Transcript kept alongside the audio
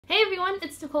Hey everyone,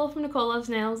 it's Nicole from Nicole Loves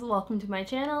Nails. Welcome to my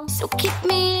channel. So keep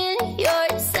me in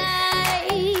your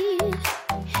sight,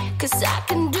 'cause I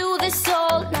can do this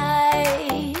all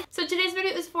night. So today's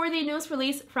video is for the newest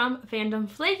release from Fandom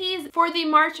Flakies. For the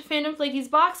March Fandom Flakies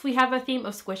box, we have a theme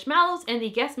of Squishmallows, and the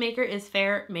guest maker is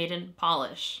Fair Maiden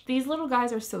Polish. These little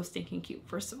guys are so stinking cute,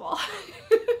 first of all.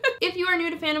 If you are new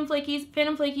to Fandom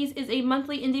Flakies is a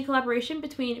monthly indie collaboration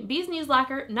between Bee's Knees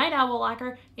Lacquer, Night Owl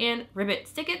Lacquer, and Ribbits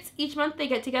Stickits. Each month they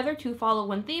get together to follow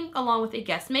one theme along with a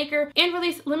guest maker and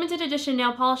release limited edition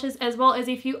nail polishes as well as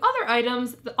a few other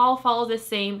items that all follow the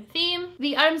same theme.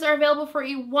 The items are available for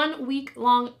a 1 week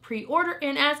long pre-order,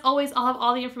 and as always I'll have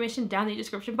all the information down in the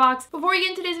description box. Before we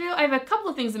get into today's video, I have a couple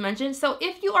of things to mention. So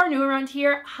if you are new around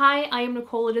here, hi, I am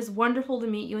Nicole. It is wonderful to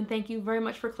meet you and thank you very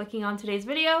much for clicking on today's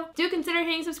video. Do consider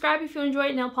hitting subscribe if you enjoy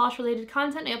nail polish related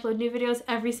content. I upload new videos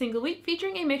every single week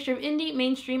featuring a mixture of indie,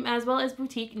 mainstream, as well as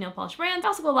boutique nail polish brands. I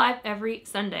also go live every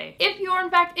Sunday. If you are in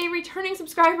fact a returning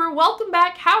subscriber, welcome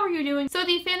back. How are you doing? So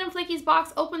the Fandom Flakies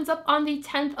box opens up on the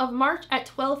 10th of March at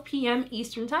 12 p.m.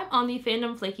 Eastern time on the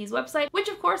Fandom Flakies website, which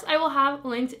of course I will have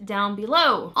linked down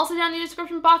below. Also down in the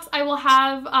description box, I will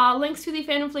have links to the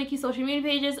Fandom Flakies social media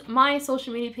pages, my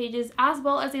social media pages, as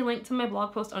well as a link to my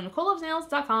blog post on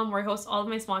NicoleLovesNails.com where I host all of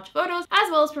my swatch photos,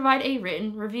 as well as provide a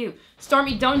written review.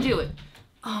 Stormy, don't do it.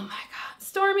 Oh my god.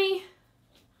 Stormy.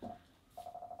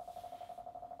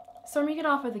 Stormy, get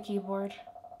off of the keyboard.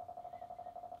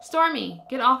 Stormy,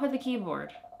 get off of the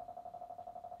keyboard.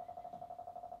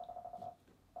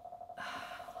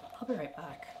 I'll be right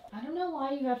back. I don't know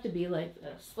why you have to be like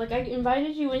this. Like, I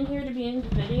invited you in here to be in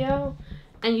the video,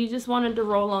 and you just wanted to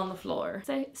roll on the floor.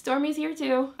 Say, Stormy's here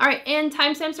too. All right, and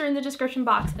timestamps are in the description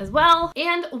box as well.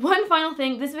 And one final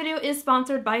thing, this video is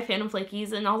sponsored by Fandom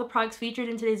Flakies, and all the products featured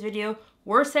in today's video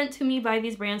were sent to me by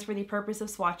these brands for the purpose of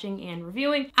swatching and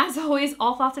reviewing. As always,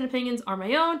 all thoughts and opinions are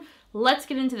my own. Let's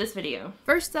get into this video.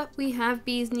 First up, we have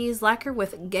Bee's Knees Lacquer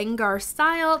with Gengar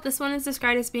Style. This one is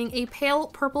described as being a pale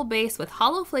purple base with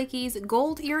hollow flakies,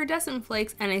 gold iridescent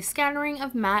flakes, and a scattering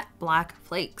of matte black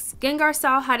flakes. Gengar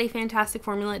Style had a fantastic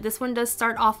formula. This one does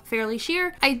start off fairly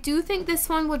sheer. I do think this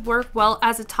one would work well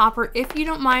as a topper if you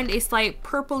don't mind a slight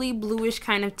purpley bluish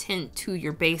kind of tint to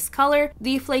your base color.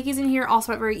 The flakies in here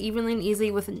also are very evenly and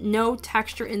easily with no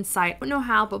texture in sight. I don't know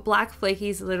how, but black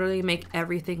flakies literally make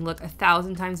everything look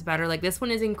 1,000 times better. Like, this one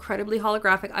is incredibly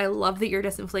holographic. I love the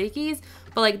iridescent flakies,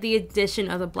 but like the addition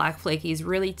of the black flakies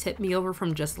really tipped me over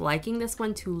from just liking this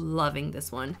one to loving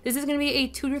this one. This is going to be a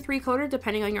 2 to 3 coater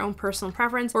depending on your own personal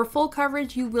preference. For full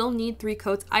coverage, you will need 3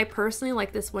 coats. I personally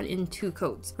like this one in 2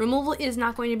 coats. Removal is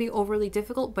not going to be overly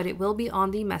difficult, but it will be on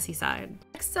the messy side.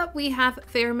 Next up, we have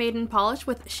Fair Maiden Polish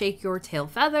with Shake Your Tail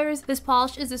Feathers. This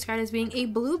polish is described as being a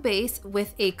blue base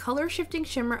with a color shifting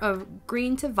shimmer of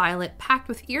green to violet packed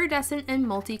with iridescent and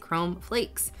multi-chrome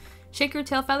flakes. Shake Your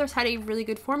Tail Feathers had a really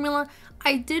good formula.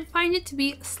 I did find it to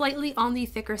be slightly on the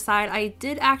thicker side. I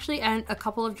did actually add a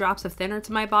couple of drops of thinner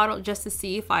to my bottle just to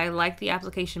see if I liked the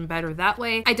application better that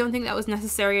way. I don't think that was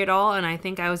necessary at all, and I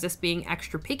think I was just being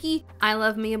extra picky. I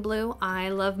love me a blue, I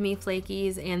love me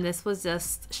flakies, and this was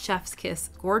just chef's kiss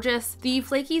gorgeous. The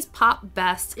flakies pop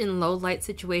best in low light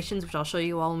situations, which I'll show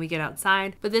you all when we get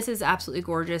outside, but this is absolutely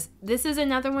gorgeous. This is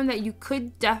another one that you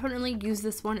could definitely use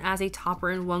this one as a topper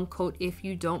in 1 coat if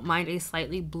you don't mind a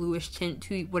slightly bluish tint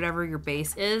to whatever your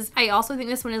base is. I also think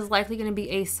this one is likely going to be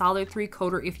a solid 3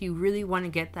 coater if you really want to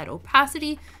get that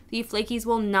opacity. The flakies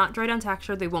will not dry down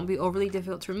texture, they won't be overly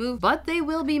difficult to remove, but they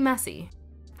will be messy.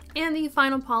 And the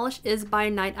final polish is by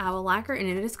Night Owl Lacquer, and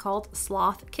it is called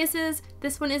Sloth Kisses.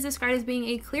 This one is described as being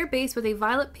a clear base with a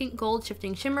violet pink gold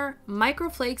shifting shimmer, micro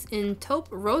flakes in taupe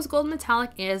rose gold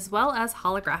metallic, as well as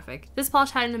holographic. This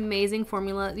polish had an amazing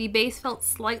formula. The base felt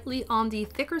slightly on the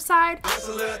thicker side,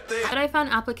 but I found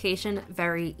application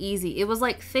very easy. It was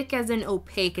like thick as in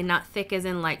opaque and not thick as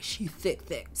in like she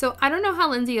thick. So I don't know how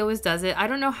Lindsay always does it. I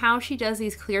don't know how she does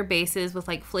these clear bases with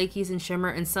like flakies and shimmer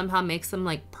and somehow makes them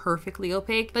like perfectly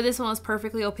opaque, but this one was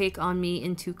perfectly opaque on me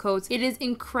in 2 coats. It is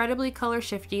incredibly color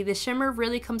shifty. The shimmer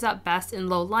really comes out best in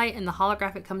low light and the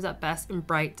holographic comes out best in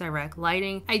bright direct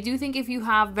lighting. I do think if you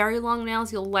have very long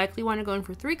nails, you'll likely want to go in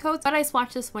for 3 coats, but I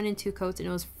swatched this one in 2 coats and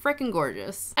it was freaking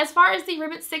gorgeous. As far as the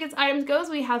Ribbits Stickits items goes,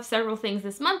 we have several things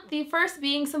this month. The first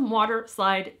being some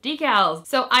Waterslide decals.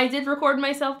 So I did record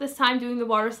myself this time doing the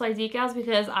Waterslide decals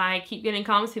because I keep getting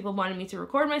comments, people wanted me to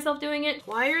record myself doing it.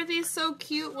 Why are these so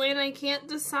cute when I can't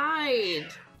decide?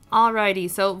 Alrighty,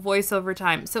 so voiceover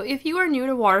time. So if you are new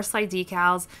to Waterslide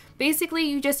decals, basically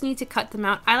you just need to cut them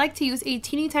out. I like to use a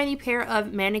teeny tiny pair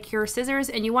of manicure scissors,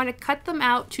 and you want to cut them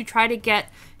out to try to get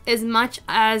as much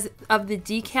as of the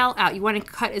decal out. You want to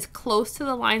cut as close to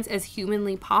the lines as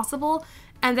humanly possible.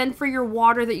 And then for your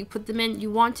water that you put them in,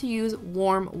 you want to use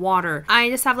warm water. I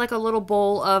just have like a little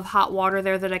bowl of hot water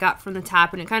there that I got from the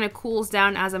tap, and it kind of cools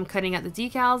down as I'm cutting out the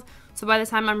decals. So by the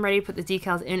time I'm ready to put the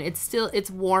decals in,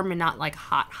 it's warm and not like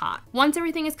hot. Once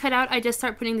everything is cut out, I just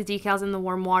start putting the decals in the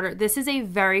warm water. This is a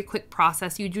very quick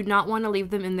process. You do not want to leave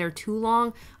them in there too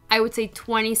long. I would say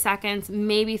 20 seconds,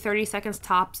 maybe 30 seconds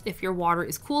tops if your water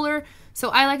is cooler. So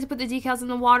I like to put the decals in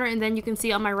the water, and then you can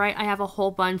see on my right, I have a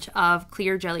whole bunch of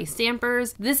clear jelly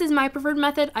stampers. This is my preferred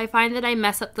method. I find that I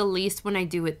mess up the least when I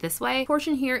do it this way. The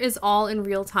portion here is all in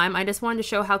real time. I just wanted to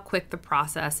show how quick the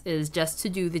process is just to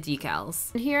do the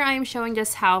decals. And here I am showing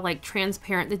just how like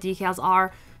transparent the decals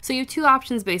are. So you have two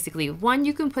options basically. One,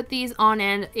 you can put these on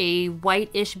a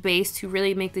white-ish base to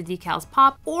really make the decals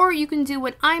pop, or you can do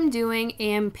what I'm doing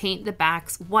and paint the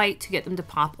backs white to get them to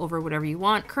pop over whatever you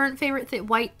want.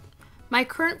 My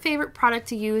current favorite product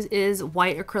to use is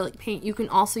white acrylic paint. You can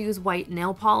also use white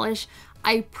nail polish.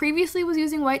 I previously was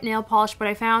using white nail polish, but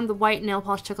I found the white nail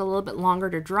polish took a little bit longer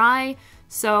to dry,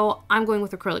 so I'm going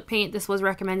with acrylic paint. This was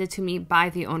recommended to me by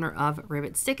the owner of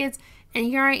Ribbits Stickits. And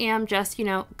here I am just, you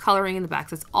know, coloring in the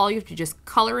backs. That's all you have to just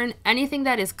color in. Anything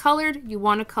that is colored, you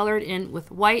want to color it in with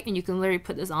white, and you can literally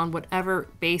put this on whatever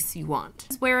base you want.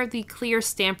 This is where the clear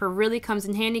stamper really comes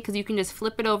in handy, because you can just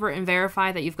flip it over and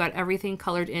verify that you've got everything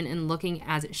colored in and looking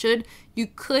as it should. You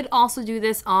could also do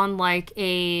this on like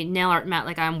a nail art mat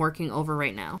like I'm working over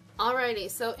right now.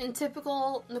 Alrighty, so in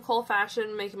typical Nicole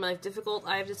fashion, making my life difficult,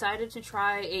 I've decided to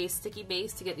try a sticky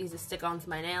base to get these to stick onto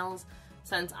my nails,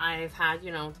 since I've had,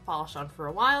 you know, the polish on for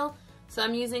a while. So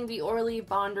I'm using the Orly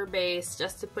Bonder base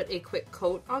just to put a quick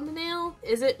coat on the nail.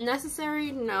 Is it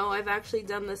necessary? No, I've actually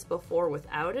done this before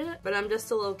without it, but I'm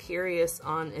just a little curious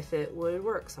on if it would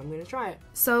work, so I'm gonna try it.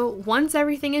 So once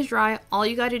everything is dry, all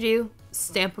you gotta do,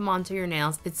 stamp them onto your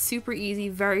nails. It's super easy,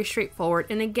 very straightforward.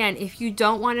 And again, if you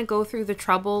don't want to go through the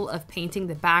trouble of painting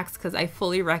the backs, because I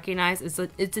fully recognize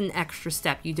it's an extra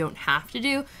step you don't have to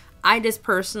do, I just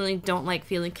personally don't like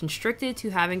feeling constricted to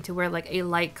having to wear like a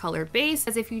light colored base,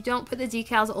 as if you don't put the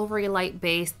decals over a light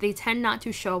base, they tend not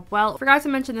to show up well. Forgot to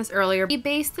mention this earlier. The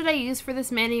base that I use for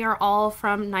this mani are all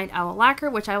from Owl Lacquer,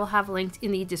 which I will have linked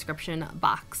in the description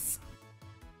box.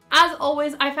 As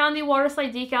always, I found the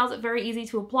Waterslide decals very easy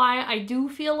to apply. I do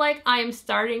feel like I am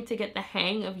starting to get the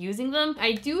hang of using them.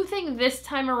 I do think this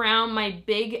time around my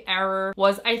big error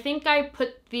was I think I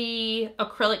put the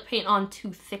acrylic paint on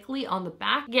too thickly on the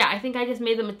back. Yeah, I think I just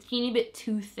made them a teeny bit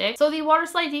too thick. So the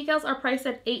Waterslide decals are priced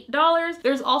at $8.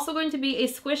 There's also going to be a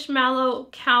Squishmallow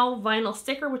cow vinyl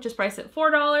sticker, which is priced at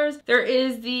 $4. There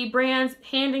is the brand's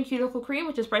hand and cuticle cream,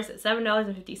 which is priced at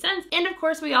 $7.50. And of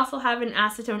course, we also have an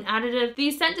acetone additive.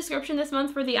 The scent description this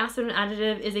month for the acetone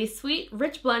additive is a sweet,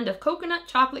 rich blend of coconut,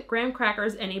 chocolate, graham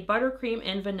crackers, and a buttercream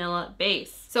and vanilla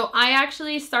base. So I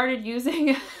actually started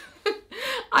using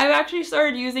I've actually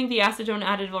started using the acetone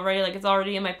additive already. Like, it's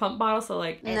already in my pump bottle, so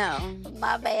like, no,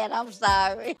 my bad, I'm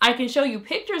sorry. I can show you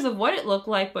pictures of what it looked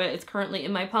like, but it's currently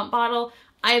in my pump bottle.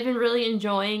 I have been really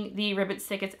enjoying the Ribbits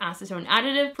Stickits acetone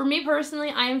additive. For me personally,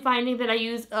 I am finding that I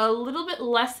use a little bit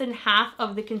less than half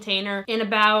of the container in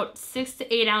about 6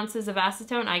 to 8 ounces of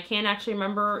acetone. I can't actually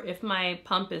remember if my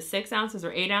pump is 6 ounces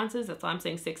or 8 ounces. That's why I'm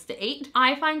saying 6 to 8.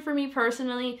 I find for me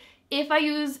personally, if I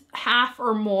use half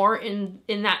or more in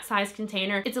that size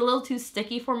container, it's a little too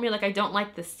sticky for me. Like, I don't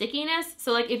like the stickiness.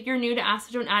 So like, if you're new to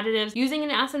acetone additives, using an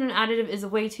acetone additive is a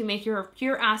way to make your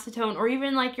pure acetone, or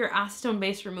even like your acetone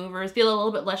based removers, feel a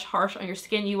little bit less harsh on your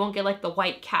skin. You won't get like the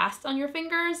white cast on your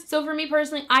fingers. So for me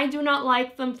personally, I do not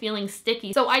like them feeling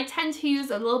sticky. So I tend to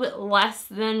use a little bit less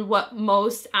than what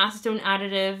most acetone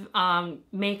additive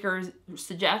makers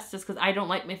suggest, just because I don't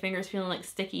like my fingers feeling like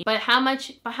sticky. But how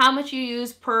much you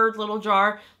use per little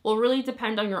jar will really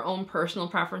depend on your own personal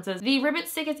preferences. The Ribbits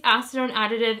Stickits acetone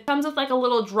additive comes with like a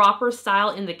little dropper style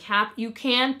in the cap. You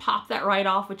can pop that right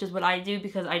off, which is what I do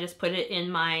because I just put it in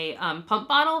my pump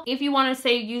bottle. If you want to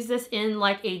say use this in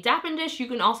like a dapping dish, you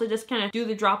can also just kind of do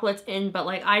the droplets in, but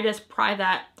like I just pry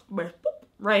that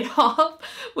right off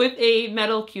with a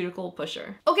metal cuticle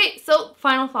pusher. Okay, so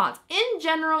final thoughts. In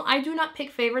general, I do not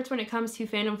pick favorites when it comes to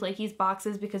Fandom Flakies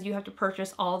boxes because you have to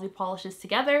purchase all the polishes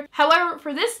together. However,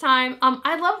 for this time,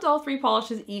 I loved all 3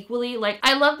 polishes equally. Like,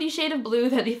 I love the shade of blue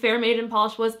that the Fair Maiden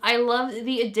Polish was. I loved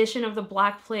the addition of the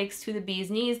black flakes to the bee's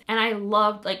knees, and I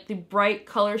loved like the bright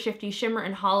color shifty shimmer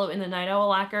and hollow in the Night Owl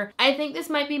Lacquer. I think this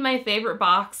might be my favorite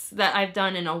box that I've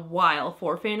done in a while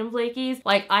for Fandom Flakies.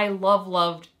 Like, I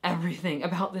loved everything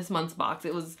about this month's box.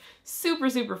 It was super,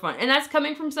 super fun. And that's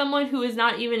coming from someone who is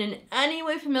not even in any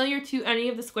way familiar to any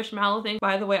of the Squishmallow things.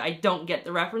 By the way, I don't get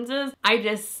the references. I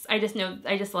just know,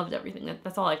 I just loved everything.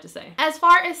 That's all I have to say. As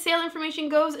far as sale information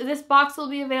goes, this box will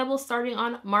be available starting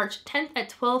on March 10th at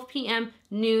 12 p.m.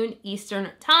 noon Eastern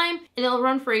time, and it'll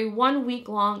run for a 1 week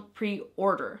long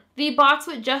pre-order. The box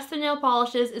with just the nail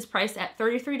polishes is priced at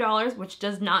 $33, which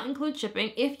does not include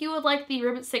shipping. If you would like the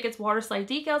Ribbits Stickits Waterslide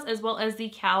decals as well as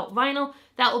the cow vinyl,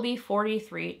 that will be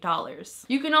 $43.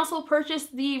 You can also purchase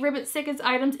the Ribbits Stickits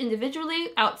items individually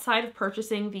outside of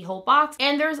purchasing the whole box,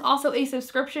 and there's also a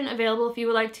subscription available if you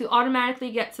would like to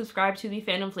automatically get subscribed to the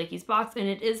Fandom Flakies box, and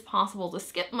it is possible to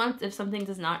skip months if something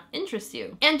does not interest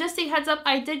you. And just a heads up,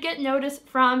 I did get notice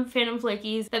from Fandom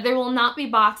Flakies that there will not be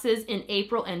boxes in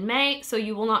April and May, so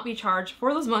you will not be charged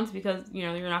for those months because, you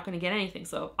know, you're not going to get anything,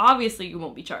 so obviously you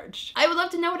won't be charged. I would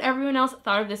love to know what everyone else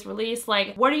thought of this release.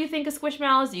 Like, what do you think of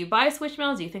Squishmallows? Do you buy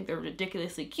Squishmallows? Do you think they're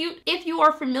ridiculously cute? If you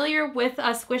are familiar with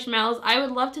Squishmallows, I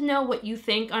would love to know what you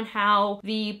think on how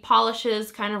the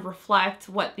polishes kind of reflect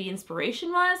what the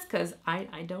inspiration was, because I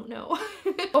don't know.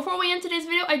 Before we end today's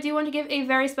video, I do want to give a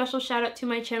very special shout out to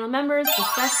my channel members, the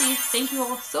besties. Thank you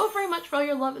all so very much for all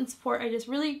your love and support. I just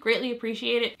really greatly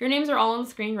appreciate it. Your names are all on the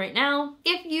screen right now.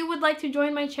 If you would like to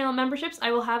join my channel memberships,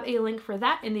 I will have a link for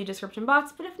that in the description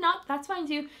box, but if not, that's fine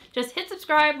too. Just hit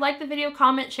subscribe, like the video,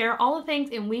 comment, share, all the things,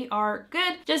 and we are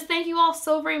good. Just thank you all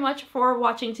so very much for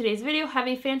watching today's video. Have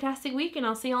a fantastic week, and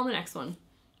I'll see you all in the next one.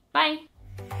 Bye!